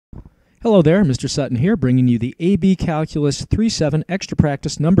Hello there, Mr. Sutton here, bringing you the AB Calculus 3-7 Extra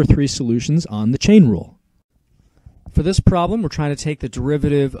Practice number 3 solutions on the chain rule. For this problem, we're trying to take the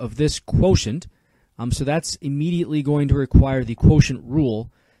derivative of this quotient, so that's immediately going to require the quotient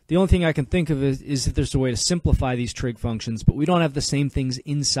rule. The only thing I can think of is if there's a way to simplify these trig functions, but we don't have the same things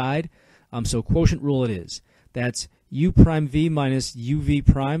inside, so quotient rule it is. That's u prime v minus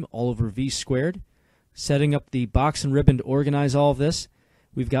uv prime all over v squared. Setting up the box and ribbon to organize all of this,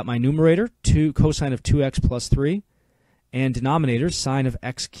 we've got my numerator, cosine of 2x plus 3, and denominator, sine of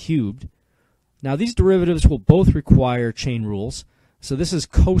x cubed. Now these derivatives will both require chain rules. So this is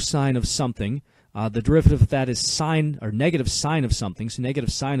cosine of something. The derivative of that is sine, or negative sine of something, so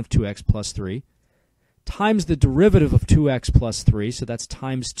negative sine of 2x plus 3, times the derivative of 2x plus 3, so that's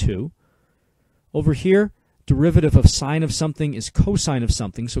times 2. Over here, derivative of sine of something is cosine of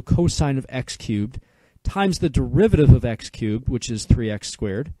something, so cosine of x cubed, times the derivative of x cubed, which is 3x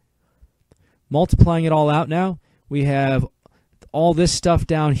squared. Multiplying it all out now, we have all this stuff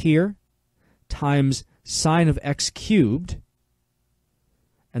down here times sine of x cubed.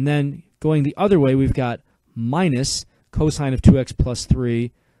 And then going the other way, we've got minus cosine of 2x plus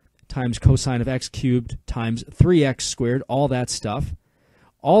 3 times cosine of x cubed times 3x squared, all that stuff.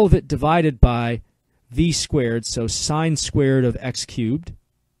 All of it divided by v squared, so sine squared of x cubed.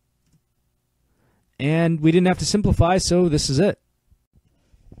 And we didn't have to simplify, so this is it.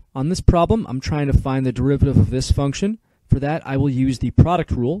 On this problem, I'm trying to find the derivative of this function. For that, I will use the product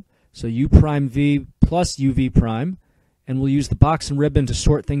rule, so u prime v plus uv prime, and we'll use the box and ribbon to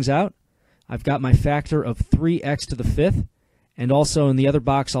sort things out. I've got my factor of 3x to the 5th, and also in the other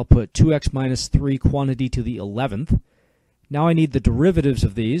box I'll put 2x minus 3 quantity to the 11th. Now I need the derivatives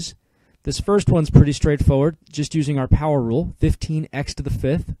of these. This first one's pretty straightforward, just using our power rule, 15x to the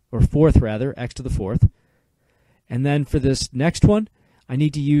 5th, or 4th rather, x to the 4th. And then for this next one, I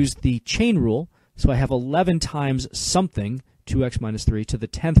need to use the chain rule, so I have 11 times something, 2x minus 3, to the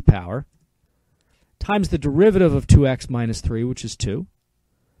 10th power, times the derivative of 2x minus 3, which is 2.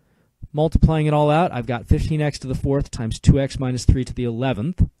 Multiplying it all out, I've got 15x to the 4th times 2x minus 3 to the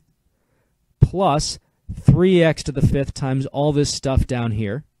 11th, plus 3x to the 5th times all this stuff down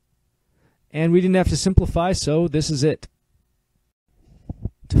here. And we didn't have to simplify, so this is it.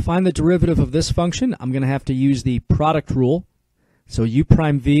 To find the derivative of this function, I'm going to have to use the product rule. So u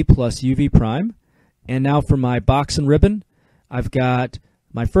prime v plus uv prime. And now for my box and ribbon, I've got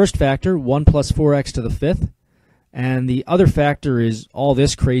my first factor, 1 plus 4x to the 5th. And the other factor is all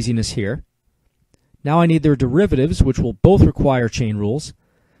this craziness here. Now I need their derivatives, which will both require chain rules.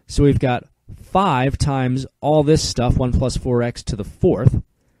 So we've got 5 times all this stuff, 1 plus 4x to the 4th,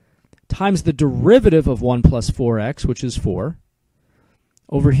 times the derivative of 1 plus 4x, which is 4.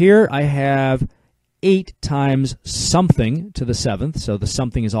 Over here, I have 8 times something to the 7th, so the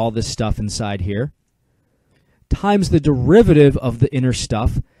something is all this stuff inside here, times the derivative of the inner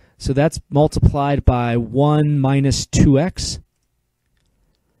stuff, so that's multiplied by 1 minus 2x.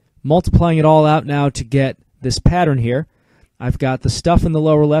 Multiplying it all out now to get this pattern here, I've got the stuff in the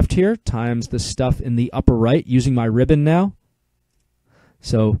lower left here times the stuff in the upper right, using my ribbon now.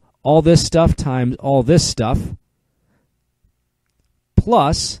 So all this stuff times all this stuff,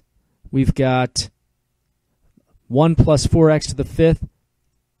 plus we've got 1 plus 4x to the 5th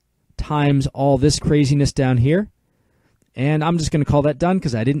times all this craziness down here. And I'm just going to call that done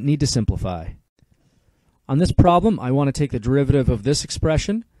because I didn't need to simplify. On this problem, I want to take the derivative of this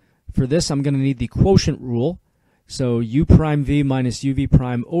expression. For this, I'm going to need the quotient rule. So u prime v minus uv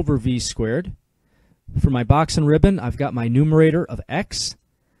prime over v squared. For my box and ribbon, I've got my numerator of x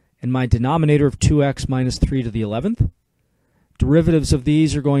and my denominator of 2x minus 3 to the 11th. Derivatives of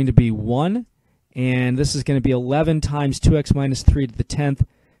these are going to be 1, and this is going to be 11 times 2x minus 3 to the 10th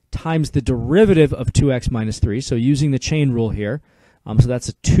times the derivative of 2x minus 3, so using the chain rule here, so that's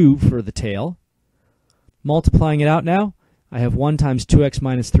a 2 for the tail. Multiplying it out now, I have 1 times 2x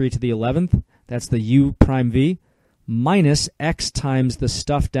minus 3 to the 11th, that's the u prime v, minus x times the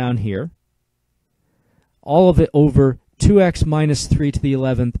stuff down here. All of it over 2x minus 3 to the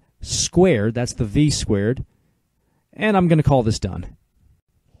 11th squared, that's the v squared, and I'm going to call this done.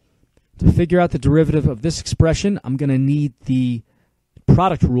 To figure out the derivative of this expression, I'm going to need the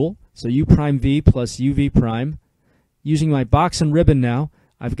product rule, so u prime v plus uv prime. Using my box and ribbon now,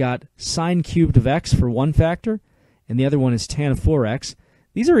 I've got sine cubed of x for one factor, and the other one is tan of 4x.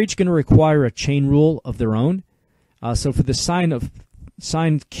 These are each going to require a chain rule of their own. So for the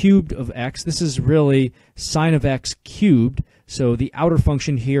sine cubed of x, this is really sine of x cubed, so the outer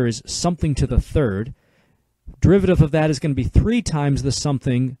function here is something to the 3rd. Derivative of that is going to be 3 times the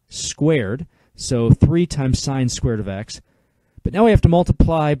something squared, so 3 times sine squared of x, But now we have to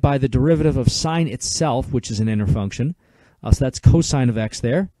multiply by the derivative of sine itself, which is an inner function. So that's cosine of x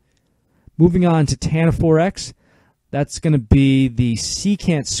there. Moving on to tan of 4x, that's going to be the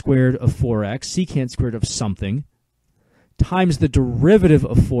secant squared of 4x, secant squared of something, times the derivative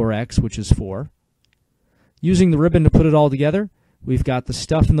of 4x, which is 4. Using the ribbon to put it all together, we've got the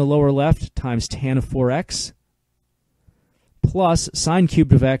stuff in the lower left times tan of 4x, plus sine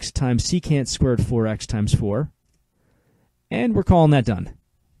cubed of x times secant squared 4x times 4. And we're calling that done.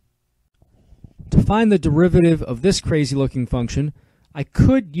 To find the derivative of this crazy looking function, I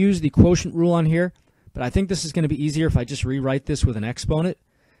could use the quotient rule on here, but I think this is going to be easier if I just rewrite this with an exponent.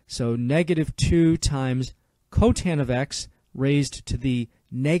 So negative 2 times cotan of x raised to the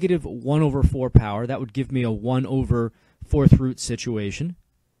negative 1 over 4 power. That would give me a 1 over 4th root situation.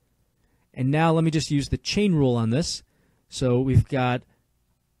 And now let me just use the chain rule on this. So we've got,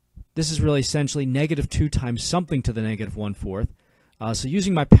 this is really essentially negative 2 times something to the negative 1/4. So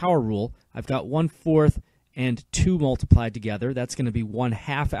using my power rule, I've got 1/4 and 2 multiplied together. That's going to be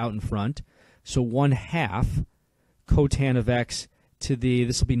 1/2 out in front. So 1/2 cotan of x to the,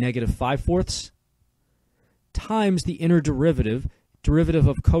 this will be negative 5/4, times the inner derivative. Derivative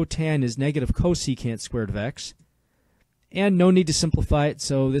of cotan is negative cosecant squared of x. And no need to simplify it,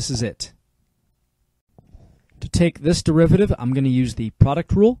 so this is it. To take this derivative, I'm going to use the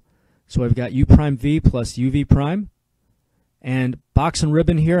product rule. So I've got u prime v plus uv prime. And box and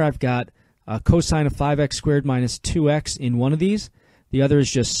ribbon here, I've got cosine of 5x squared minus 2x in one of these. The other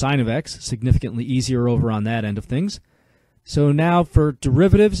is just sine of x, significantly easier over on that end of things. So now for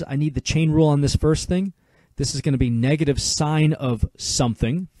derivatives, I need the chain rule on this first thing. This is going to be negative sine of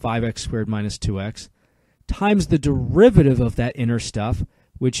something, 5x squared minus 2x, times the derivative of that inner stuff,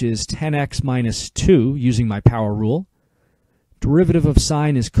 which is 10x minus 2, using my power rule. Derivative of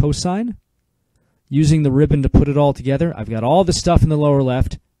sine is cosine. Using the ribbon to put it all together, I've got all the stuff in the lower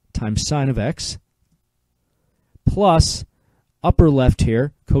left times sine of x, plus upper left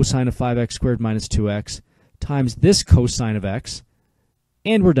here, cosine of 5x squared minus 2x, times this cosine of x,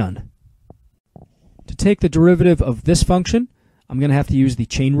 and we're done. To take the derivative of this function, I'm going to have to use the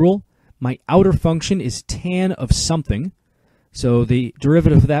chain rule. My outer function is tan of something, so the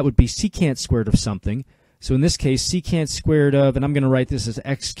derivative of that would be secant squared of something. So in this case, secant squared of, and I'm going to write this as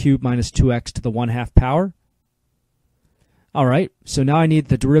x cubed minus 2x to the 1/2 power. All right, so now I need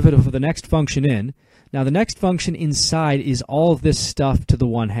the derivative of the next function in. Now the next function inside is all of this stuff to the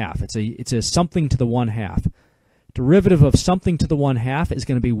 1/2. It's a something to the 1/2. Derivative of something to the 1/2 is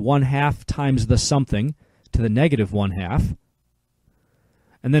going to be 1/2 times the something to the negative 1/2.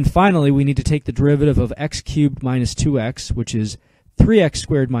 And then finally, we need to take the derivative of x cubed minus 2x, which is 3x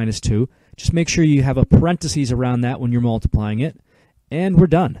squared minus 2. Just make sure you have a parentheses around that when you're multiplying it, and we're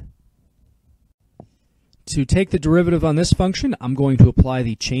done. To take the derivative on this function, I'm going to apply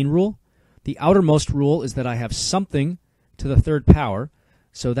the chain rule. The outermost rule is that I have something to the 3rd power,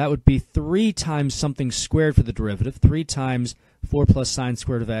 so that would be 3 times something squared for the derivative, 3 times 4 plus sine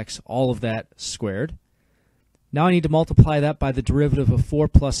squared of x, all of that squared. Now I need to multiply that by the derivative of 4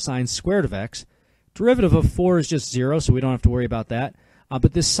 plus sine squared of x. Derivative of 4 is just 0, so we don't have to worry about that.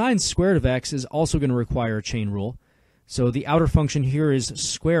 But this sine squared of x is also going to require a chain rule. So the outer function here is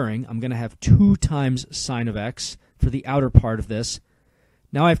squaring. I'm going to have 2 times sine of x for the outer part of this.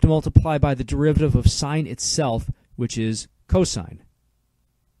 Now I have to multiply by the derivative of sine itself, which is cosine.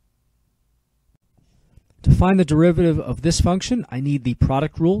 To find the derivative of this function, I need the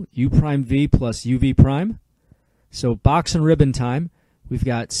product rule, u prime v plus uv prime. So box and ribbon time. We've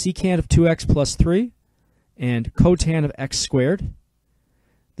got secant of 2x plus 3 and cotan of x squared.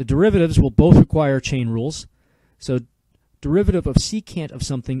 The derivatives will both require chain rules. So derivative of secant of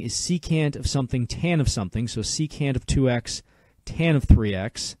something is secant of something tan of something. So secant of 2x tan of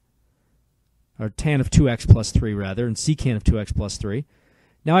 3x, or tan of 2x plus 3 rather, and secant of 2x plus 3.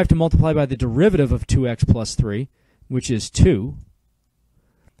 Now I have to multiply by the derivative of 2x plus 3, which is 2.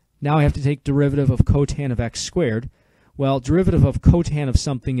 Now I have to take derivative of cotan of x squared. Well, derivative of cotan of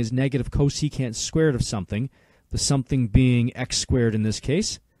something is negative cosecant squared of something, the something being x squared in this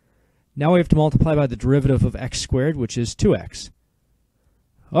case. Now we have to multiply by the derivative of x squared, which is 2x.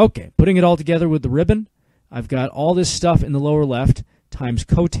 Okay, putting it all together with the ribbon, I've got all this stuff in the lower left times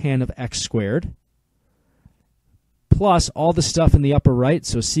cotan of x squared, plus all the stuff in the upper right,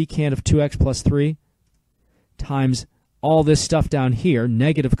 so secant of 2x plus 3, times all this stuff down here,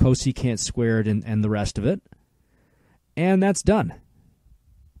 negative cosecant squared and the rest of it. And that's done.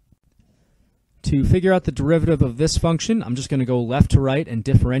 To figure out the derivative of this function, I'm just going to go left to right and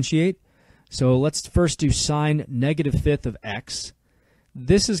differentiate. So let's first do sine negative fifth of x.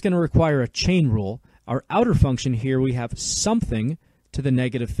 This is going to require a chain rule. Our outer function here, we have something to the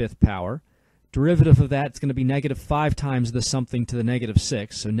negative fifth power. Derivative of that is going to be negative 5 times the something to the negative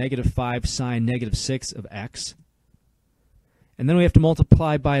 6, so negative 5 sine negative 6 of x. And then we have to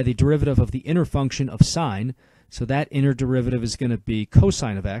multiply by the derivative of the inner function of sine, so that inner derivative is going to be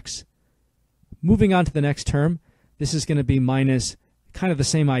cosine of x. Moving on to the next term, this is going to be minus kind of the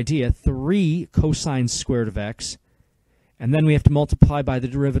same idea, 3 cosine squared of x. And then we have to multiply by the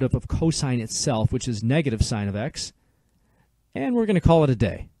derivative of cosine itself, which is negative sine of x. And we're going to call it a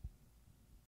day.